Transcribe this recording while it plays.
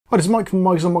Hi, this is Mike from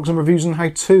Mike's Unboxing Reviews and How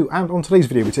To, and on today's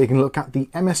video we're taking a look at the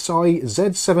MSI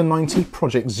Z790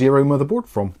 Project Zero motherboard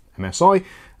from MSI,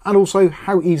 and also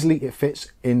how easily it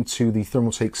fits into the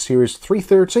Thermaltake Ceres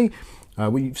 330.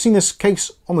 We've seen this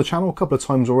case on the channel a couple of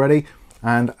times already,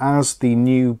 and as the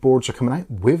new boards are coming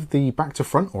out with the back to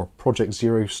front or Project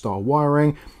Zero style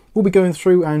wiring, we'll be going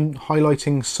through and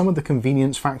highlighting some of the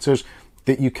convenience factors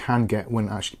that you can get when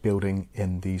actually building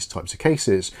in these types of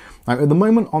cases. Now, at the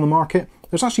moment on the market,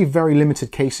 there's actually very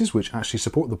limited cases which actually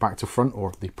support the back to front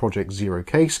or the Project Zero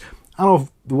case, and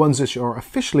of the ones that are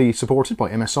officially supported by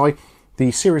MSI,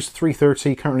 the Ceres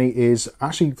 330 currently is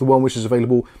actually the one which is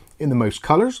available in the most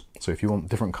colours. So if you want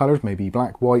different colours, maybe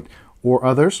black, white or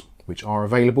others, which are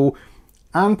available,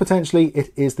 and potentially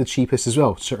it is the cheapest as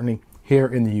well. Certainly here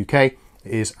in the UK,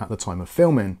 it is at the time of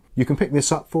filming. You can pick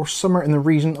this up for somewhere in the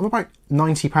region of about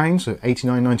 £90, so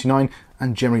 £89.99,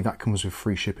 and generally that comes with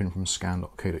free shipping from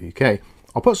scan.co.uk.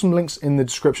 I'll put some links in the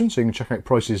description so you can check out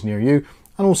prices near you,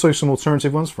 and also some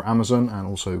alternative ones for Amazon and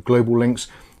also global links.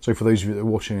 So for those of you that are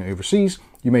watching it overseas,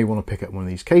 you may want to pick up one of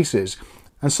these cases.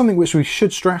 And something which we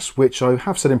should stress, which I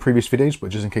have said in previous videos, but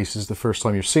just in case this is the first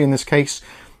time you're seeing this case,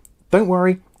 don't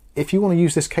worry. If you want to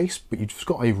use this case, but you've just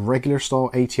got a regular style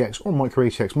ATX or micro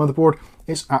ATX motherboard,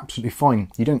 it's absolutely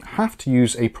fine. You don't have to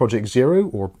use a Project Zero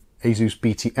or ASUS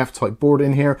BTF type board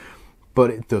in here, but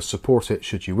it does support it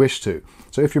should you wish to.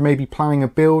 So if you're maybe planning a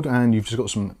build and you've just got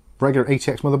some regular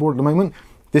ATX motherboard at the moment,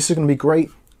 this is going to be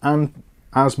great. And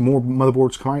as more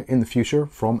motherboards come out in the future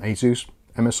from ASUS,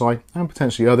 MSI and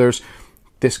potentially others,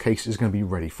 this case is going to be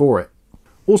ready for it.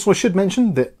 Also, I should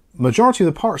mention that majority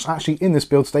of the parts actually in this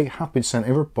build today have been sent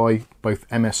over by both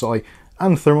MSI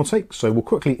and Thermaltake, so we'll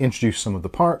quickly introduce some of the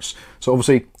parts. So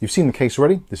obviously you've seen the case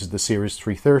already. This is the Ceres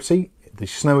 330, the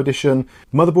Snow Edition.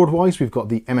 Motherboard wise, we've got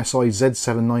the MSI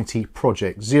Z790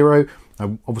 Project Zero.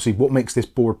 Now obviously what makes this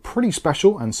board pretty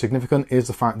special and significant is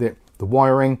the fact that the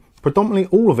wiring, predominantly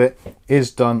all of it,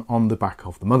 is done on the back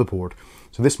of the motherboard.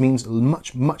 So this means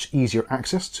much easier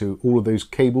access to all of those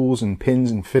cables and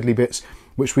pins and fiddly bits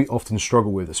which we often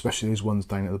struggle with, especially those ones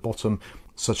down at the bottom,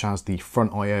 such as the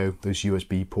front I/O, those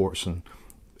USB ports and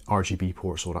ARGB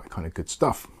ports, all that kind of good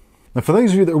stuff. Now for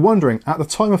those of you that are wondering, at the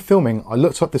time of filming, I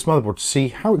looked up this motherboard to see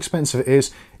how expensive it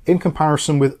is in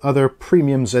comparison with other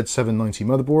premium Z790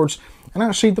 motherboards, and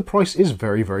actually the price is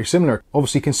very similar.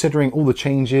 Obviously considering all the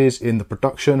changes in the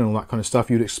production and all that kind of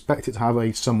stuff, you'd expect it to have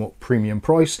a somewhat premium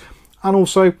price, and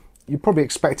also you're probably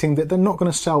expecting that they're not going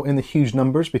to sell in the huge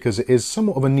numbers because it is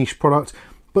somewhat of a niche product,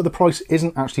 but the price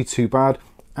isn't actually too bad,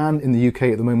 and in the UK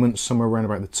at the moment somewhere around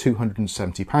about the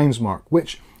 £270 mark,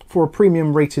 which for a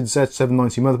premium rated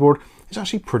Z790 motherboard is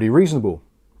actually pretty reasonable.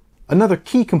 Another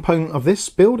key component of this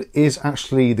build is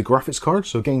actually the graphics card.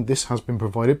 So again, this has been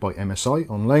provided by MSI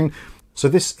on loan. So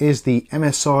this is the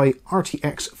MSI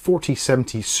RTX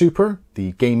 4070 Super,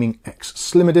 the Gaming X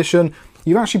Slim Edition.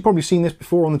 You've actually probably seen this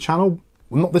before on the channel.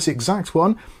 Well, not this exact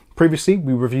one. Previously,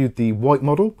 we reviewed the white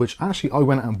model, which actually I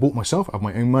went out and bought myself out of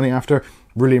my own money after.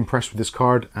 Really impressed with this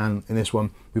card, and in this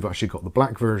one, we've actually got the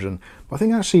black version. But I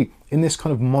think actually in this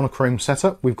kind of monochrome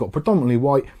setup, we've got predominantly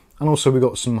white, and also we've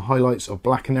got some highlights of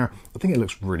black in there. I think it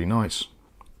looks really nice.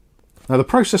 Now the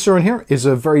processor in here is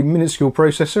a very minuscule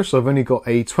processor, so I've only got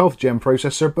a 12th gen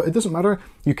processor, but it doesn't matter.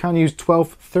 You can use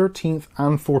 12th, 13th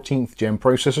and 14th gen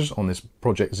processors on this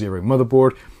Project Zero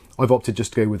motherboard. I've opted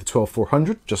just to go with the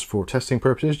 12400 just for testing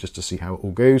purposes, just to see how it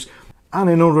all goes. And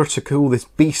in order to cool this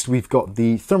beast, we've got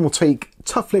the Thermaltake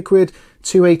Toughliquid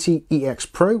 280 EX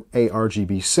Pro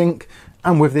ARGB sink.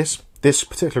 And with this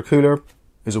particular cooler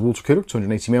is a water cooler,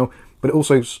 280ml, but it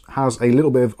also has a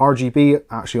little bit of RGB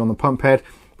actually on the pump head,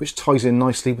 which ties in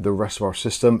nicely with the rest of our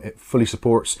system. It fully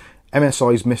supports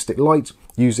MSI's Mystic Light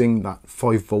using that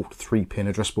 5V 3-pin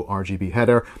addressable RGB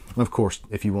header. And of course,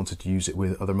 if you wanted to use it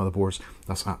with other motherboards,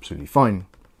 that's absolutely fine.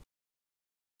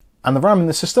 And the RAM in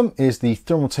the system is the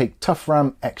Thermaltake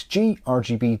ToughRAM XG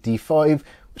RGB D5,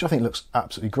 which I think looks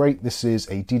absolutely great. This is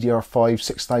a DDR5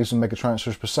 6000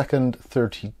 megatransfers per second,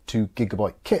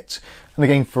 32GB kit. And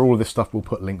again, for all of this stuff, we'll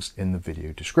put links in the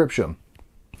video description.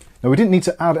 Now we didn't need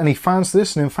to add any fans to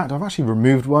this, and in fact I've actually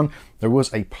removed one. There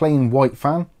was a plain white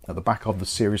fan at the back of the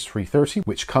Ceres 330,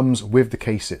 which comes with the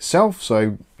case itself,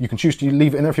 so you can choose to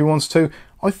leave it in there if you want to.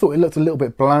 I thought it looked a little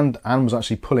bit bland and was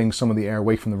actually pulling some of the air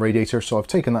away from the radiator, so I've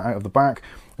taken that out of the back.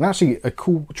 And actually a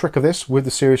cool trick of this with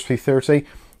the Ceres 330,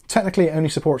 technically it only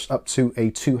supports up to a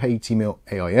 280mm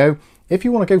AIO. If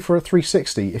you want to go for a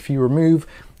 360, if you remove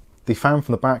the fan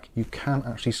from the back, you can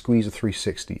actually squeeze a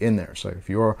 360 in there. So if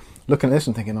you are looking at this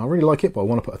and thinking, I really like it, but I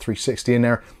want to put a 360 in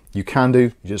there, you can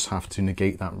do. You just have to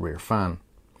negate that rear fan.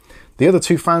 The other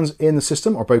two fans in the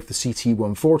system are both the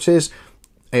CT140s,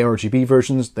 ARGB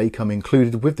versions. They come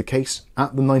included with the case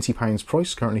at the £90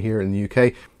 price currently here in the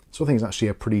UK, so I think it's actually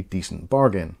a pretty decent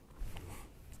bargain.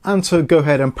 And to go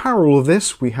ahead and power all of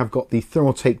this, we have got the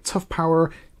Thermaltake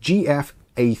Toughpower GF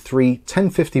A3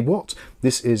 1050 watt.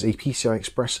 This is a PCI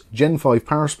Express Gen 5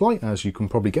 power supply, as you can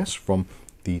probably guess from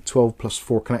the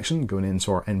 12+4 connection going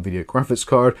into our NVIDIA graphics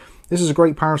card. This is a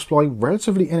great power supply,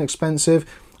 relatively inexpensive,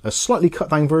 a slightly cut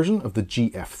down version of the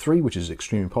GF3, which is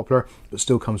extremely popular, but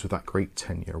still comes with that great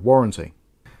 10-year warranty.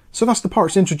 So that's the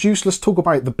parts introduced. Let's talk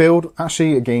about the build.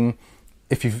 Actually, again,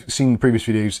 if you've seen the previous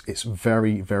videos, it's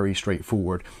very, very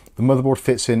straightforward. The motherboard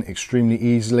fits in extremely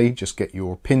easily. Just get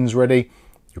your pins ready,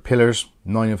 your pillars,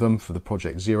 9 of them for the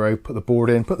Project Zero, put the board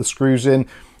in, put the screws in,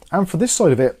 and for this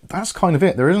side of it, that's kind of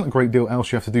it. There isn't a great deal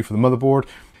else you have to do for the motherboard.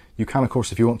 You can, of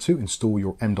course, if you want to, install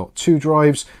your M.2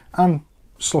 drives, and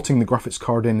slotting the graphics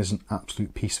card in is an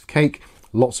absolute piece of cake.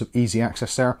 Lots of easy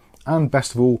access there, and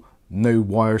best of all, no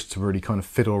wires to really kind of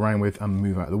fiddle around with and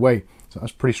move out of the way. So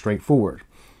that's pretty straightforward.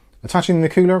 Attaching the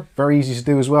cooler, very easy to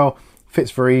do as well,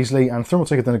 fits very easily, and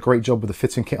Thermaltake have done a great job with the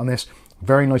fitting kit on this.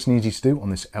 Very nice and easy to do on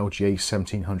this LGA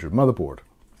 1700 motherboard.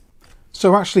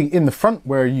 So actually in the front,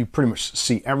 where you pretty much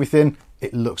see everything,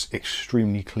 it looks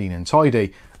extremely clean and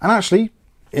tidy. And actually,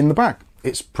 in the back,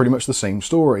 it's pretty much the same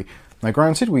story. Now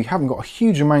granted, we haven't got a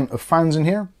huge amount of fans in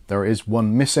here. There is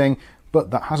one missing,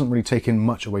 but that hasn't really taken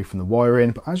much away from the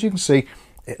wiring. But as you can see,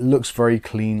 it looks very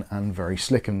clean and very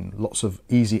slick, and lots of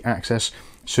easy access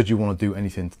should you want to do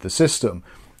anything to the system.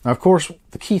 Now, of course,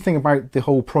 the key thing about the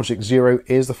whole Project Zero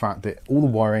is the fact that all the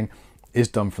wiring is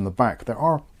done from the back. There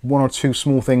are one or two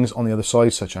small things on the other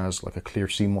side, such as like a clear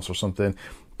CMOS or something,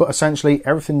 but essentially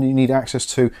everything you need access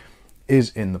to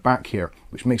is in the back here,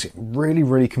 which makes it really,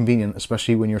 really convenient,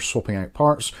 especially when you're swapping out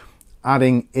parts,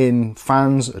 adding in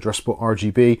fans, addressable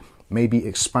RGB, maybe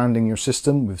expanding your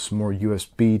system with some more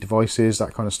USB devices,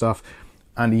 that kind of stuff.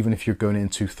 And even if you're going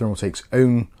into Thermaltake's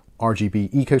own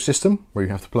RGB ecosystem, where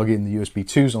you have to plug in the USB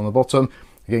 2s on the bottom,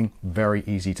 again, very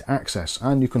easy to access.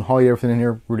 And you can hide everything in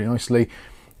here really nicely.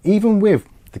 Even with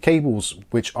the cables,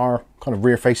 which are kind of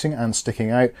rear facing and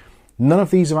sticking out, none of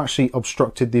these have actually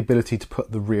obstructed the ability to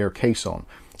put the rear case on.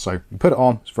 So you put it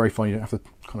on, it's very fun. You don't have to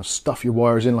kind of stuff your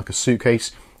wires in like a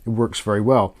suitcase. It works very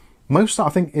well. Most of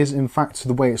that, I think, is in fact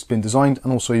the way it's been designed.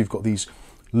 And also you've got these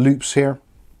loops here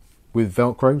with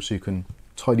Velcro, so you can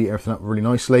tidy everything up really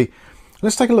nicely.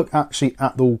 Let's take a look actually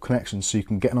at the all connections so you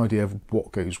can get an idea of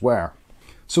what goes where.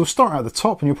 So we'll start at the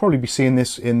top, and you'll probably be seeing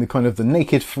this in the kind of the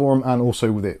naked form and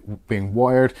also with it being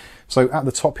wired. So at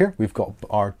the top here, we've got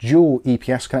our dual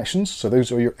EPS connections. So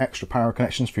those are your extra power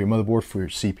connections for your motherboard, for your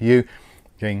CPU.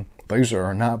 Again, those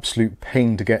are an absolute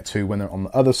pain to get to when they're on the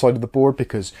other side of the board,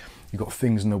 because you've got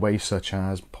things in the way such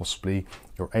as possibly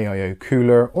your AIO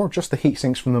cooler or just the heat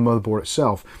sinks from the motherboard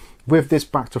itself. With this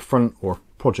back to front or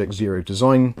Project Zero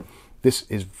design, this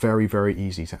is very, very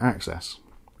easy to access.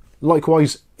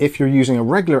 Likewise, if you're using a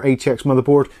regular ATX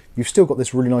motherboard, you've still got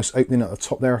this really nice opening at the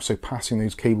top there, so passing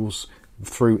those cables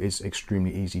through is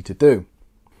extremely easy to do.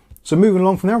 So moving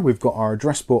along from there, we've got our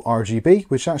addressable RGB,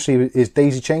 which actually is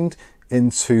daisy chained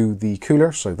into the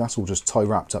cooler, so that's all just tie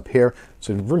wrapped up here.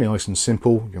 So really nice and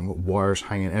simple. You've got wires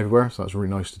hanging everywhere, so that's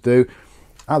really nice to do.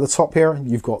 At the top here,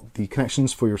 you've got the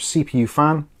connections for your CPU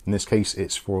fan. In this case,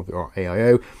 it's for our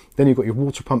AIO. Then you've got your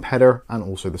water pump header and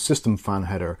also the system fan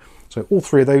header. So all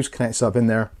three of those connects up in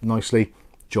there nicely,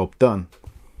 job done.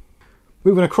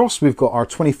 Moving across, we've got our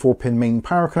 24-pin main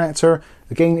power connector.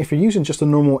 Again, if you're using just a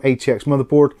normal ATX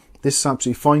motherboard, this is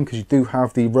absolutely fine because you do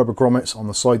have the rubber grommets on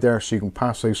the side there, so you can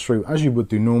pass those through as you would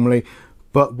do normally.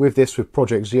 But with this, with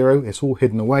Project Zero, it's all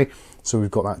hidden away. So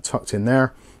we've got that tucked in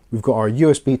there. We've got our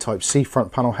USB Type-C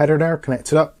front panel header there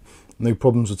connected up, no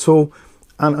problems at all.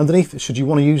 And underneath, should you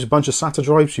want to use a bunch of SATA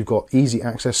drives, you've got easy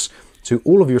access to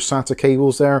all of your SATA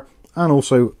cables there, and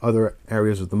also other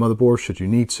areas of the motherboard should you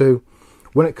need to.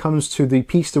 When it comes to the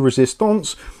piece de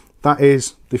resistance, that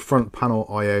is the front panel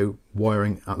I/O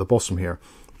wiring at the bottom here.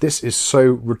 This is so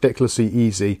ridiculously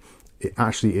easy, it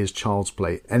actually is child's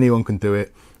play. Anyone can do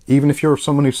it. Even if you're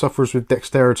someone who suffers with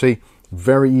dexterity,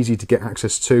 very easy to get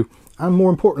access to. And more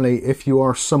importantly, if you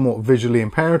are somewhat visually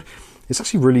impaired, it's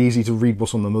actually really easy to read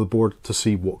what's on the motherboard to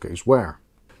see what goes where.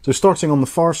 So starting on the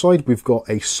far side, we've got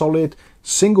a solid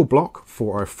single block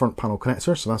for our front panel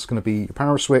connector. So that's going to be your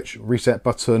power switch, reset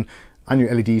button, and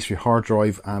your LEDs for your hard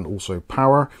drive and also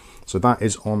power. So that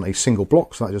is on a single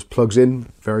block, so that just plugs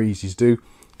in, very easy to do.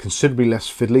 Considerably less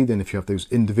fiddly than if you have those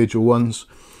individual ones.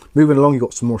 Moving along, you've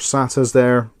got some more SATAs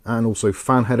there and also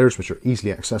fan headers, which are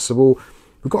easily accessible.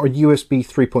 We've got our USB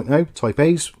 3.0 Type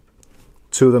A's,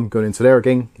 2 of them going into there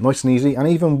again, nice and easy. And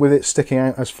even with it sticking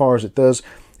out as far as it does,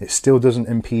 it still doesn't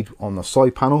impede on the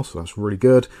side panel, so that's really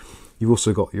good. You've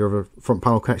also got your other front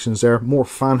panel connections there, more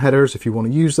fan headers if you want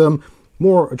to use them,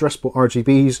 more addressable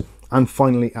RGBs, and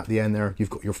finally at the end there, you've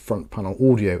got your front panel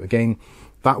audio. Again,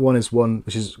 that one is one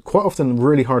which is quite often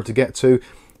really hard to get to.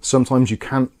 Sometimes you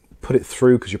can't put it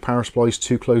through because your power supply is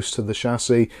too close to the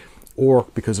chassis, or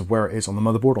because of where it is on the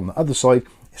motherboard on the other side,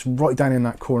 it's right down in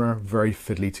that corner, very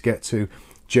fiddly to get to.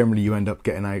 Generally you end up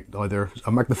getting out either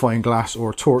a magnifying glass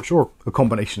or a torch, or a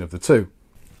combination of the two.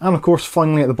 And of course,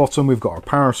 finally at the bottom, we've got our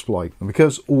power supply. And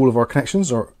because all of our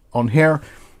connections are on here,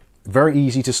 very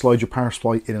easy to slide your power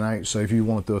supply in and out. So if you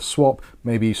want to do a swap,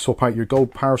 maybe swap out your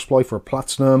gold power supply for a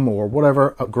platinum or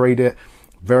whatever, upgrade it,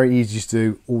 very easy to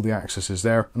do, all the access is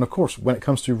there. And of course, when it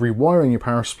comes to rewiring your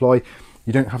power supply,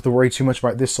 you don't have to worry too much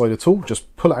about this side at all.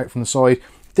 Just pull it out from the side,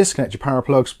 disconnect your power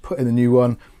plugs, put in the new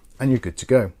one, and you're good to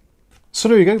go. So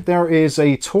there you go, there is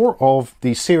a tour of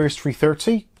the Ceres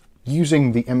 330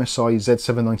 using the MSI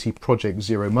Z790 Project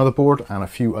Zero motherboard and a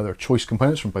few other choice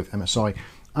components from both MSI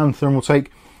and Thermaltake.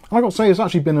 And I got to say, it's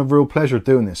actually been a real pleasure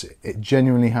doing this. It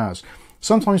genuinely has.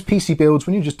 Sometimes PC builds,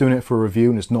 when you're just doing it for a review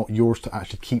and it's not yours to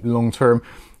actually keep long term,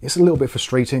 it's a little bit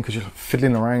frustrating because you're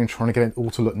fiddling around trying to get it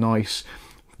all to look nice,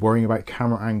 worrying about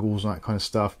camera angles and that kind of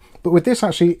stuff. But with this,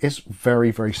 actually, it's very,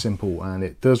 very simple, and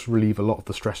it does relieve a lot of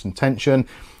the stress and tension.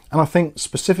 And I think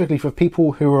specifically for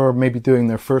people who are maybe doing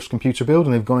their first computer build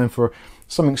and they've gone in for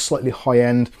something slightly high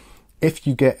end, if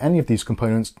you get any of these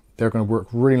components, they're going to work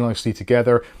really nicely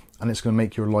together, and it's going to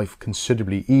make your life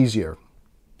considerably easier.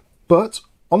 But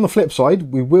on the flip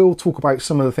side, we will talk about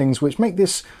some of the things which make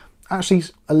this actually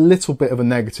a little bit of a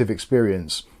negative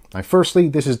experience. Now, firstly,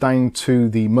 this is down to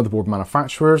the motherboard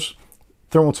manufacturers.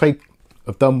 Thermaltake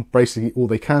have done basically all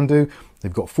they can do.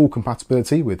 They've got full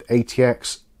compatibility with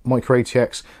ATX, micro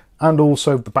ATX, and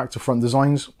also the back to front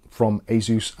designs from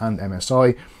ASUS and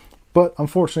MSI. But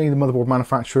unfortunately, the motherboard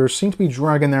manufacturers seem to be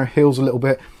dragging their heels a little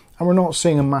bit, and we're not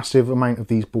seeing a massive amount of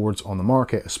these boards on the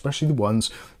market, especially the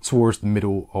ones towards the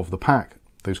middle of the pack.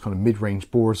 Those kind of mid-range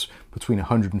boards between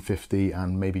 150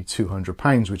 and maybe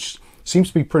 £200, which seems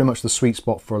to be pretty much the sweet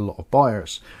spot for a lot of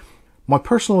buyers. My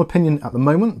personal opinion at the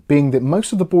moment being that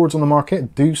most of the boards on the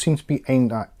market do seem to be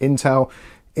aimed at Intel.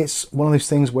 It's one of those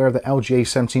things where the LGA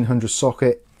 1700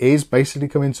 socket is basically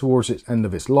coming towards its end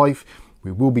of its life.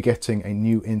 We will be getting a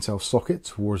new Intel socket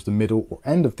towards the middle or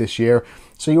end of this year,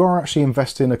 so you are actually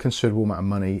investing a considerable amount of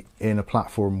money in a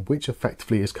platform which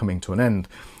effectively is coming to an end.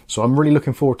 So I'm really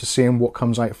looking forward to seeing what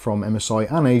comes out from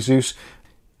MSI and ASUS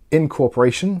in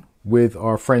cooperation with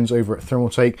our friends over at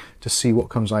Thermaltake to see what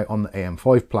comes out on the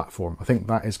AM5 platform. I think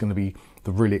that is going to be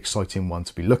the really exciting one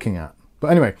to be looking at. But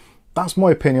anyway, that's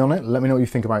my opinion on it. Let me know what you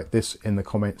think about this in the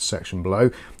comments section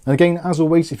below. And again, as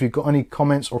always, if you've got any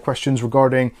comments or questions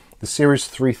regarding the Ceres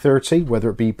 330, whether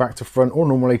it be back to front or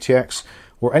normal ATX,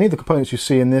 or any of the components you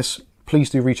see in this, please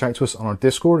do reach out to us on our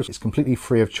Discord. It's completely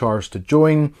free of charge to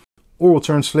join. Or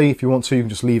alternatively, if you want to, you can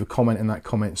just leave a comment in that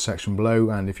comment section below.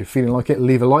 And if you're feeling like it,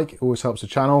 leave a like. It always helps the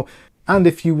channel. And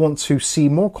if you want to see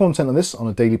more content on this on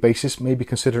a daily basis, maybe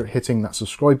consider hitting that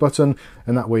subscribe button,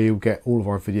 and that way you'll get all of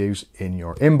our videos in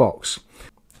your inbox.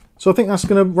 So I think that's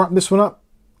going to wrap this one up.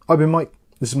 I've been Mike.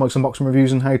 This is Mike's Unboxing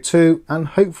Reviews and How To, and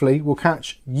hopefully we'll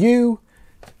catch you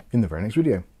in the very next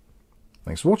video.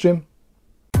 Thanks for watching.